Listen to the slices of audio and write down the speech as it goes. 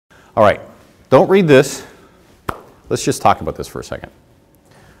All right, don't read this. Let's just talk about this for a second.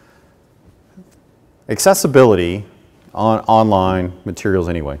 Accessibility on online materials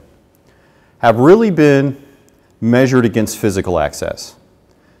anyway have really been measured against physical access.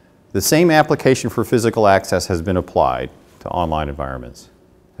 The same application for physical access has been applied to online environments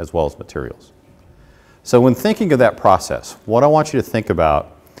as well as materials. So when thinking of that process, what I want you to think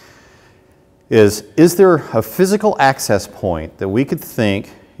about is there a physical access point that we could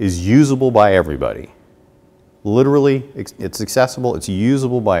think is usable by everybody? Literally, it's accessible, it's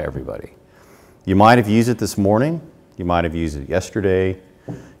usable by everybody. You might have used it this morning, you might have used it yesterday,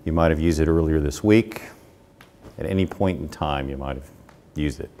 you might have used it earlier this week. At any point in time, you might have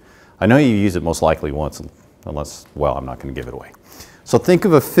used it. I know you use it most likely once, unless, well, I'm not going to give it away. So think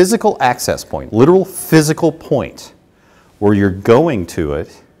of a physical access point, literal physical point, where you're going to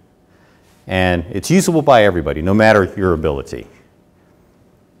it, and it's usable by everybody, no matter your ability.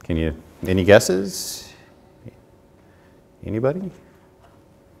 Can you, any guesses? Anybody?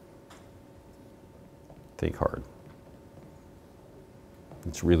 Think hard.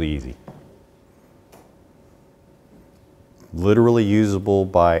 It's really easy. Literally usable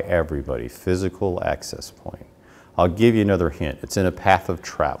by everybody, physical access point. I'll give you another hint. It's in a path of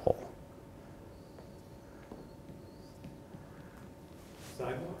travel.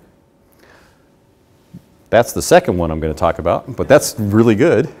 Sidewalk? That's the second one I'm going to talk about, but that's really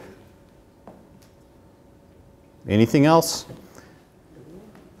good. Anything else?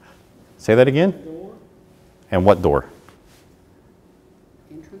 Say that again? Door. And what door?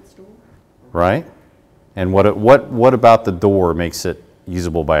 Entrance door. Right? And what about the door makes it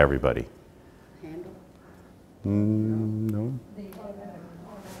usable by everybody? Handle. No.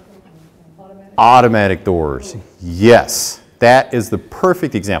 Automatic. Automatic doors. Yes. That is the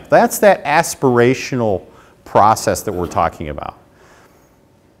perfect example. That's that aspirational process that we're talking about.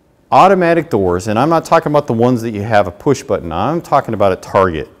 Automatic doors, and I'm not talking about the ones that you have a push button on. I'm talking about at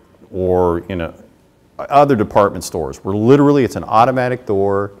Target or other department stores where literally it's an automatic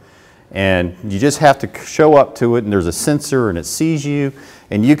door and you just have to show up to it and there's a sensor and it sees you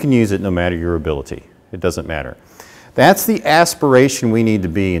and you can use it no matter your ability. It doesn't matter. That's the aspiration we need to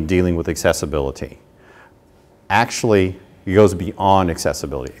be in dealing with accessibility. Actually, it goes beyond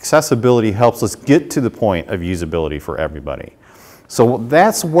accessibility. Accessibility helps us get to the point of usability for everybody. So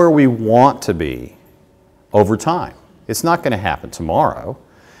that's where we want to be over time. It's not going to happen tomorrow.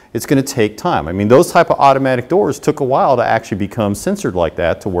 It's going to take time. I mean, those type of automatic doors took a while to actually become sensored like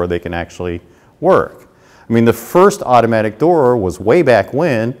that to where they can actually work. I mean, the first automatic door was way back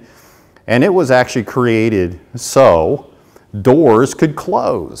when, and it was actually created so doors could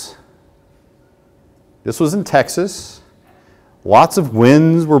close. This was in Texas. Lots of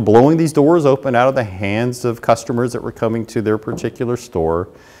winds were blowing these doors open out of the hands of customers that were coming to their particular store.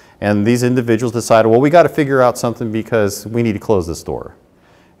 And these individuals decided, well, we got to figure out something because we need to close this door.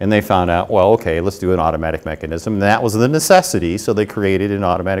 And they found out, well, okay, let's do an automatic mechanism. And that was the necessity, so they created an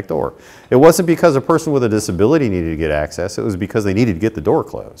automatic door. It wasn't because a person with a disability needed to get access. It was because they needed to get the door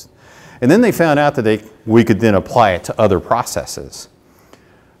closed. And then they found out that we could then apply it to other processes.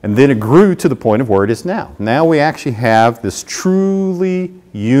 And then it grew to the point of where it is now. Now we actually have this truly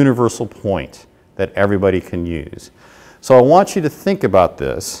universal point that everybody can use. So I want you to think about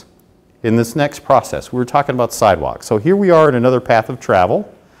this in this next process. We were talking about sidewalks. So here we are in another path of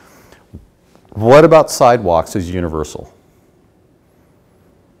travel. What about sidewalks is universal?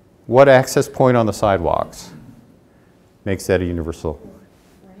 What access point on the sidewalks makes that a universal?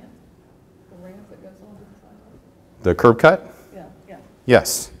 Ramp? The ramp that goes on to the sidewalk? The curb cut? Yeah.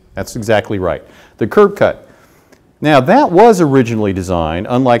 Yes, that's exactly right. The curb cut. Now that was originally designed,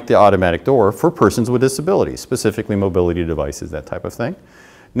 unlike the automatic door, for persons with disabilities, specifically mobility devices, that type of thing.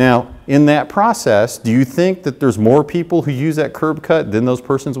 Now, in that process, do you think that there's more people who use that curb cut than those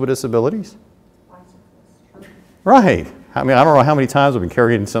persons with disabilities? Right. I mean, I don't know how many times I've been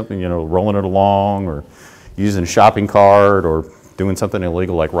carrying something, rolling it along or using a shopping cart or doing something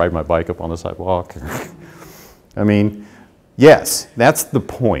illegal like riding my bike up on the sidewalk. I mean, yes, that's the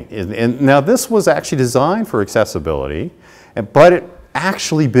point. And now this was actually designed for accessibility, but it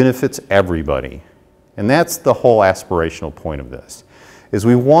actually benefits everybody. And that's the whole aspirational point of this, is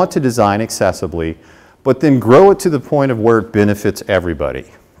we want to design accessibly, but then grow it to the point of where it benefits everybody.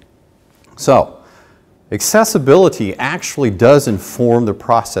 So, accessibility actually does inform the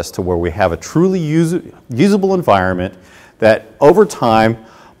process to where we have a truly usable environment that over time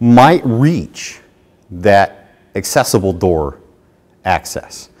might reach that accessible door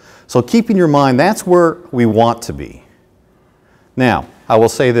access. So keep in your mind, that's where we want to be. Now, I will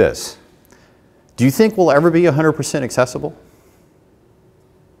say this. Do you think we'll ever be 100% accessible?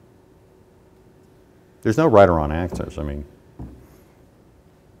 There's no right or wrong answers. I mean,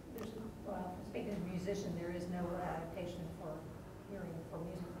 Well, speaking of musician, there is no adaptation for hearing for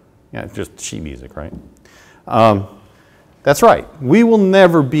music. yeah, just sheet music, right? That's right. We will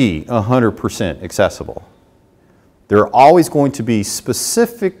never be 100% accessible. There are always going to be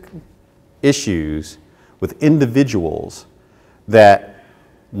specific issues with individuals that,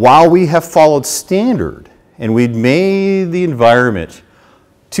 while we have followed standard and we've made the environment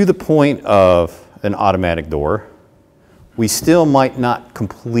to the point of an automatic door, we still might not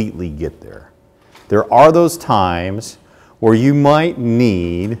completely get there. There are those times where you might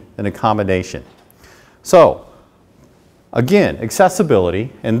need an accommodation. So, again,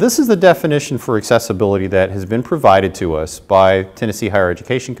 accessibility, and this is the definition for accessibility that has been provided to us by Tennessee Higher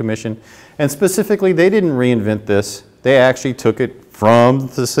Education Commission, and specifically they didn't reinvent this, they actually took it from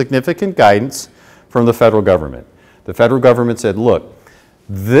the significant guidance from the federal government. The federal government said, look,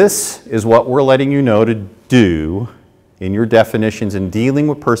 this is what we're letting you know to do in your definitions in dealing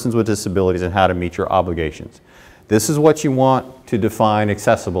with persons with disabilities and how to meet your obligations. This is what you want to define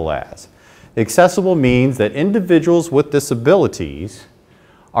accessible as. Accessible means that individuals with disabilities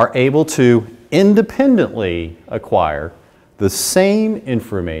are able to independently acquire the same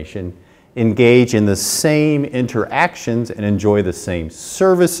information, engage in the same interactions, and enjoy the same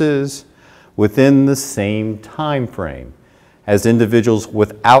services within the same time frame as individuals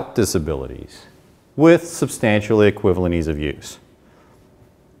without disabilities with substantially equivalent ease of use.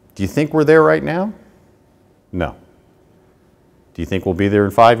 Do you think we're there right now? No. Do you think we'll be there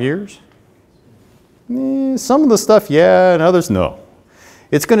in 5 years? Some of the stuff, yeah, and others, no.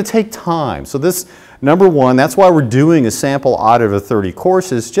 It's going to take time. So this, number one, that's why we're doing a sample audit of 30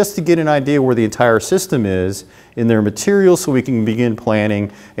 courses, just to get an idea where the entire system is in their materials so we can begin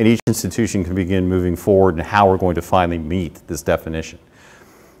planning and each institution can begin moving forward and how we're going to finally meet this definition.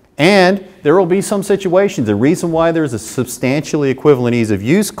 And there will be some situations. The reason why there's a substantially equivalent ease of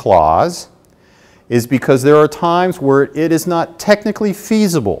use clause is because there are times where it is not technically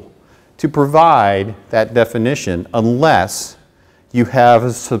feasible to provide that definition unless you have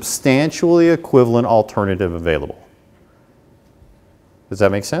a substantially equivalent alternative available. Does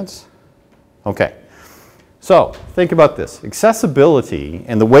that make sense? Okay. So think about this. Accessibility,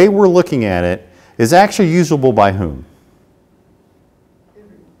 and the way we're looking at it, is actually usable by whom?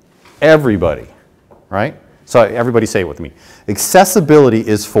 Everybody, right? So everybody say it with me. Accessibility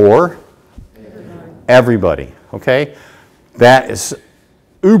is for everybody, okay? That is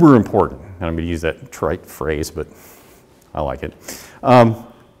uber important. And I'm going to use that trite phrase, but I like it.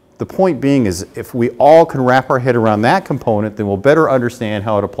 The point being is if we all can wrap our head around that component, then we'll better understand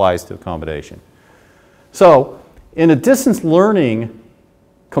how it applies to accommodation. So in a distance learning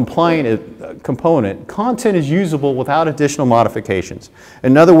compliant component, content is usable without additional modifications.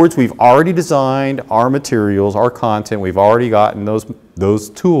 In other words, we've already designed our materials, our content, we've already gotten those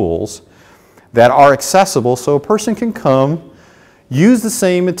tools that are accessible so a person can come, use the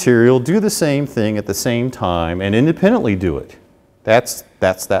same material, do the same thing at the same time, and independently do it. That's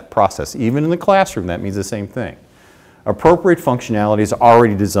that process. Even in the classroom, that means the same thing. Appropriate functionality is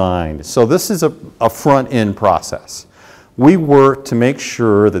already designed. So this is a front-end process. We work to make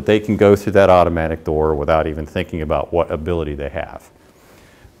sure that they can go through that automatic door without even thinking about what ability they have.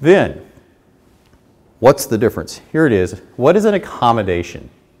 Then, what's the difference? Here it is. What is an accommodation?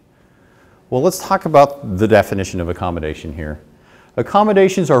 Well, let's talk about the definition of accommodation here.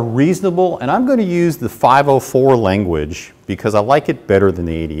 Accommodations are reasonable, and I'm going to use the 504 language because I like it better than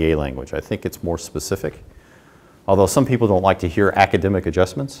the ADA language. I think it's more specific, although some people don't like to hear academic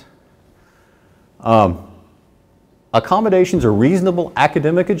adjustments. Accommodations are reasonable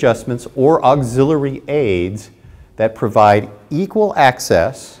academic adjustments or auxiliary aids that provide equal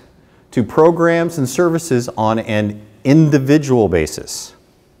access to programs and services on an individual basis.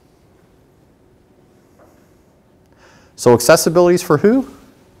 So accessibility is for who?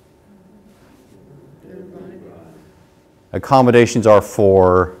 Accommodations are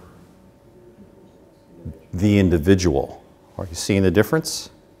for the individual. Are you seeing the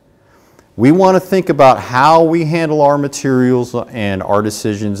difference? We want to think about how we handle our materials and our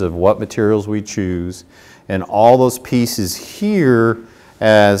decisions of what materials we choose and all those pieces here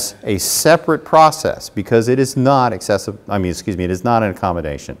as a separate process because it is not it is not an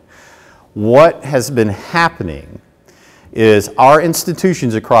accommodation. What has been happening is our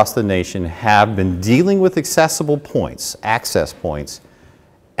institutions across the nation have been dealing with accessible points, access points,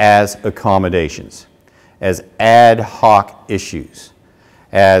 as accommodations, as ad hoc issues,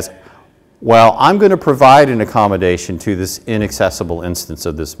 as, well, I'm going to provide an accommodation to this inaccessible instance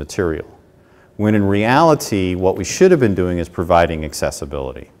of this material, when in reality, what we should have been doing is providing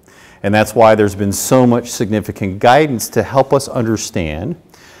accessibility. And that's why there's been so much significant guidance to help us understand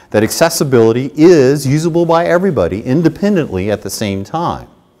that accessibility is usable by everybody independently at the same time,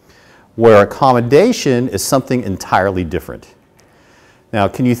 where accommodation is something entirely different. Now,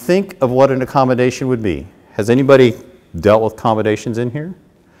 can you think of what an accommodation would be? Has anybody dealt with accommodations in here?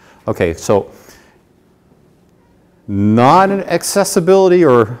 Okay, so not an accessibility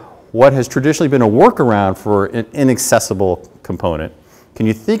or what has traditionally been a workaround for an inaccessible component. Can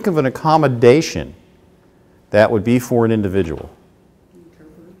you think of an accommodation that would be for an individual?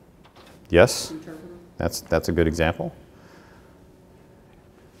 Interpreter. Yes? Interpreter. That's a good example.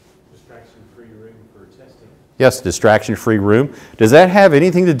 Distraction-free room for testing. Yes, distraction-free room. Does that have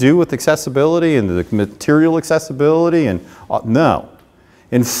anything to do with accessibility and the material accessibility? And no.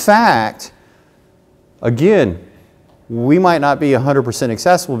 In fact, again, we might not be 100%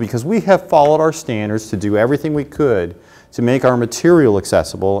 accessible because we have followed our standards to do everything we could to make our material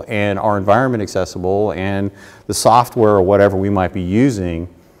accessible and our environment accessible and the software or whatever we might be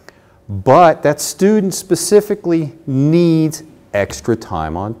using. But that student specifically needs extra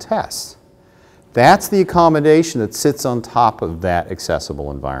time on tests. That's the accommodation that sits on top of that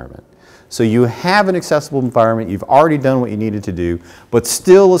accessible environment. So you have an accessible environment, you've already done what you needed to do, but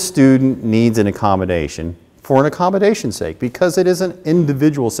still a student needs an accommodation for an accommodation's sake because it is an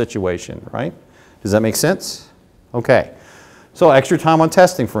individual situation, right? Does that make sense? Okay. So extra time on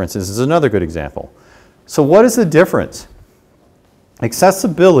testing, for instance, is another good example. So what is the difference?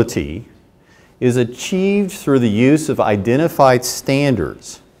 Accessibility is achieved through the use of identified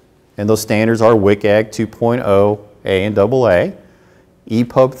standards. And those standards are WCAG 2.0 A and AA,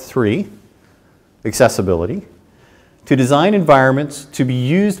 EPUB 3, accessibility, to design environments to be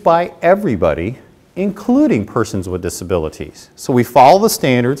used by everybody, including persons with disabilities. So we follow the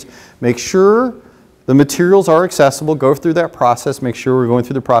standards, make sure the materials are accessible, go through that process, make sure we're going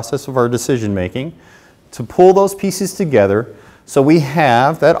through the process of our decision making to pull those pieces together so we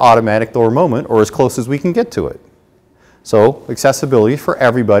have that automatic door moment or as close as we can get to it. So accessibility for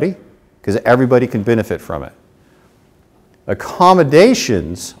everybody because everybody can benefit from it.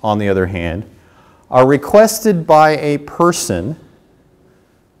 Accommodations, on the other hand, are requested by a person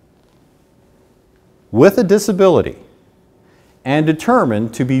with a disability and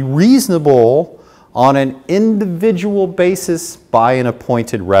determined to be reasonable on an individual basis by an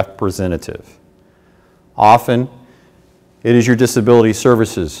appointed representative. Often, it is your disability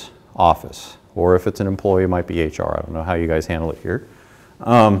services office, or if it's an employee, it might be HR. I don't know how you guys handle it here.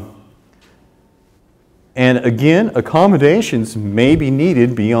 And again, accommodations may be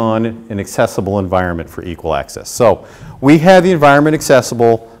needed beyond an accessible environment for equal access. So we have the environment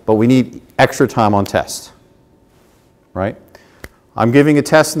accessible, but we need extra time on tests, right? I'm giving a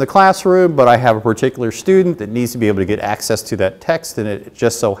test in the classroom, but I have a particular student that needs to be able to get access to that text, and it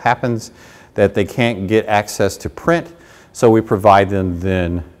just so happens that they can't get access to print, so we provide them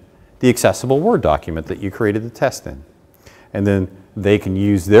then the accessible Word document that you created the test in. And then they can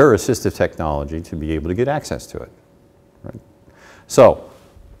use their assistive technology to be able to get access to it. Right? So,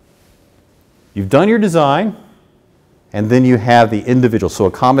 you've done your design, and then you have the individual. So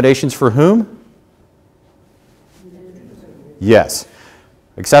accommodations for whom? Yes.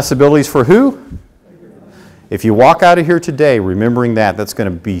 Accessibilities for who? If you walk out of here today remembering that, that's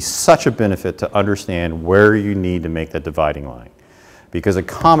going to be such a benefit to understand where you need to make that dividing line. Because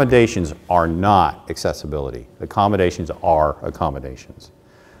accommodations are not accessibility. Accommodations are accommodations.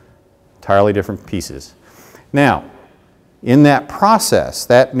 Entirely different pieces. Now, in that process,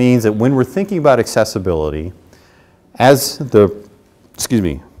 that means that when we're thinking about accessibility, as the,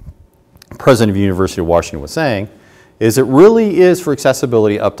 president of the University of Washington was saying, is it really is for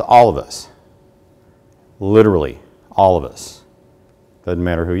accessibility up to all of us. Literally, all of us. Doesn't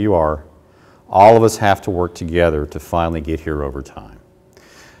matter who you are. All of us have to work together to finally get here over time.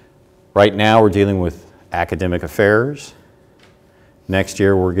 Right now, we're dealing with academic affairs. Next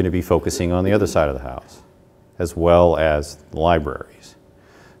year, we're going to be focusing on the other side of the house, as well as the libraries.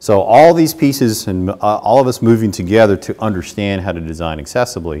 So all these pieces and all of us moving together to understand how to design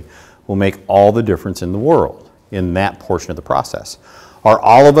accessibly will make all the difference in the world in that portion of the process. Are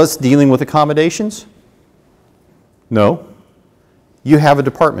all of us dealing with accommodations? No. You have a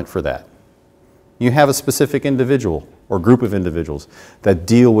department for that. You have a specific individual or group of individuals that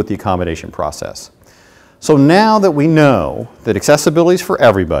deal with the accommodation process. So now that we know that accessibility is for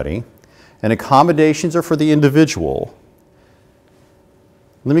everybody and accommodations are for the individual,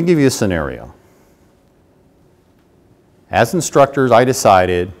 let me give you a scenario. As instructors, I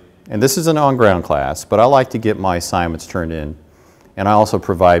decided, and this is an on-ground class, but I like to get my assignments turned in, and I also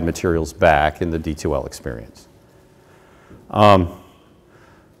provide materials back in the D2L experience.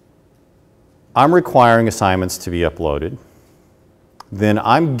 I'm requiring assignments to be uploaded. Then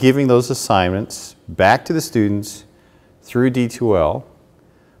I'm giving those assignments back to the students through D2L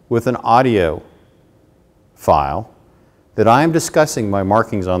with an audio file that I'm discussing my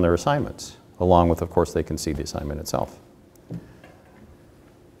markings on their assignments, along with, of course, they can see the assignment itself.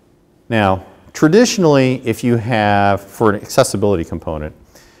 Now, traditionally, if you have, for an accessibility component,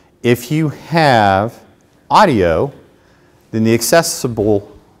 if you have audio, then the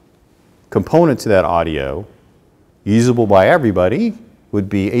accessible component to that audio, usable by everybody, would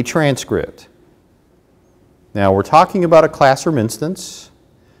be a transcript. Now, we're talking about a classroom instance.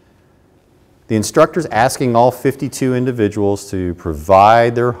 The instructor's asking all 52 individuals to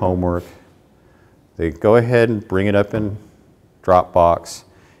provide their homework. They go ahead and bring it up in Dropbox.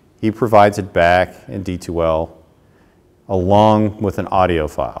 He provides it back in D2L along with an audio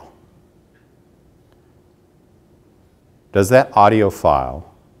file. Does that audio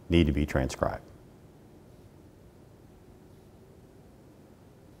file need to be transcribed?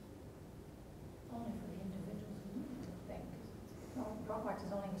 Only for the individuals, I think. No, Dropbox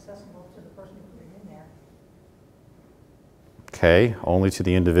is only accessible to the person who put it in there. Okay, only to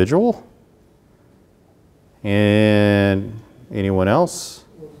the individual? And anyone else?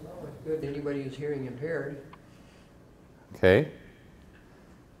 Well, it's not like good to anybody who's hearing impaired. Okay.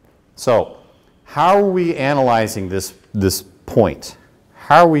 So, how are we analyzing this point?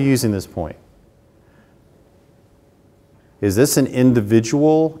 How are we using this point? Is this an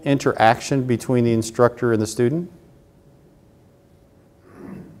individual interaction between the instructor and the student?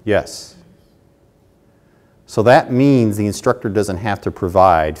 Yes. So that means the instructor doesn't have to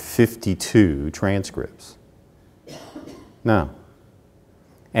provide 52 transcripts. No.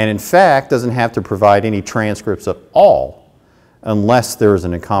 And in fact, doesn't have to provide any transcripts at all unless there is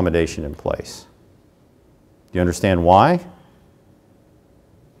an accommodation in place. Do you understand why?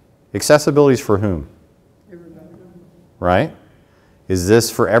 Accessibility is for whom? Everybody. Right? Is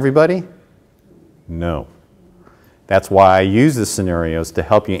this for everybody? No. That's why I use the scenarios to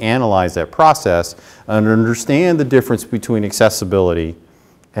help you analyze that process and understand the difference between accessibility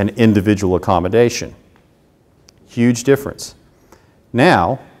and individual accommodation. Huge difference.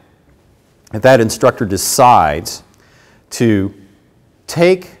 Now, if that instructor decides to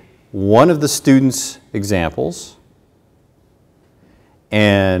take one of the students' examples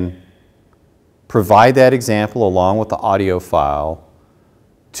and provide that example along with the audio file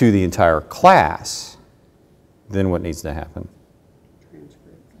to the entire class, then what needs to happen?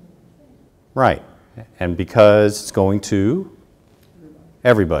 Transcript. Right. And because it's going to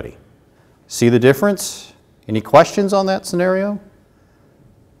everybody. See the difference? Any questions on that scenario?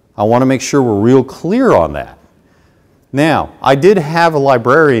 I want to make sure we're real clear on that. Now, I did have a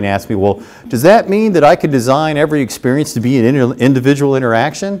librarian ask me, well, does that mean that I could design every experience to be an individual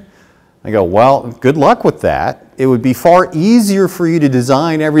interaction? I go, well, good luck with that. It would be far easier for you to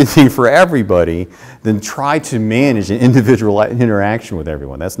design everything for everybody than try to manage an individual interaction with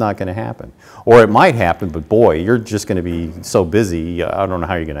everyone. That's not going to happen. Or it might happen, but boy, you're just going to be so busy, I don't know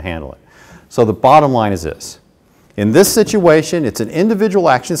how you're going to handle it. So the bottom line is this. In this situation, it's an individual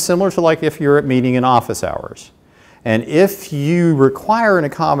action similar to like if you're at meeting in office hours. And if you require an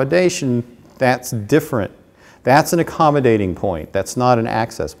accommodation, that's different. That's an accommodating point. That's not an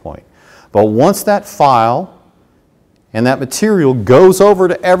access point. But once that file and that material goes over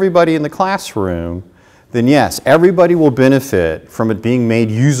to everybody in the classroom, then yes, everybody will benefit from it being made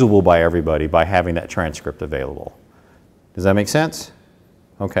usable by everybody by having that transcript available. Does that make sense?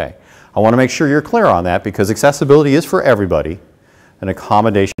 Okay. I want to make sure you're clear on that because accessibility is for everybody and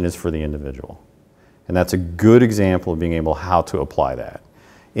accommodation is for the individual. And that's a good example of being able how to apply that.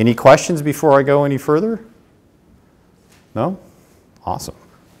 Any questions before I go any further? No? Awesome.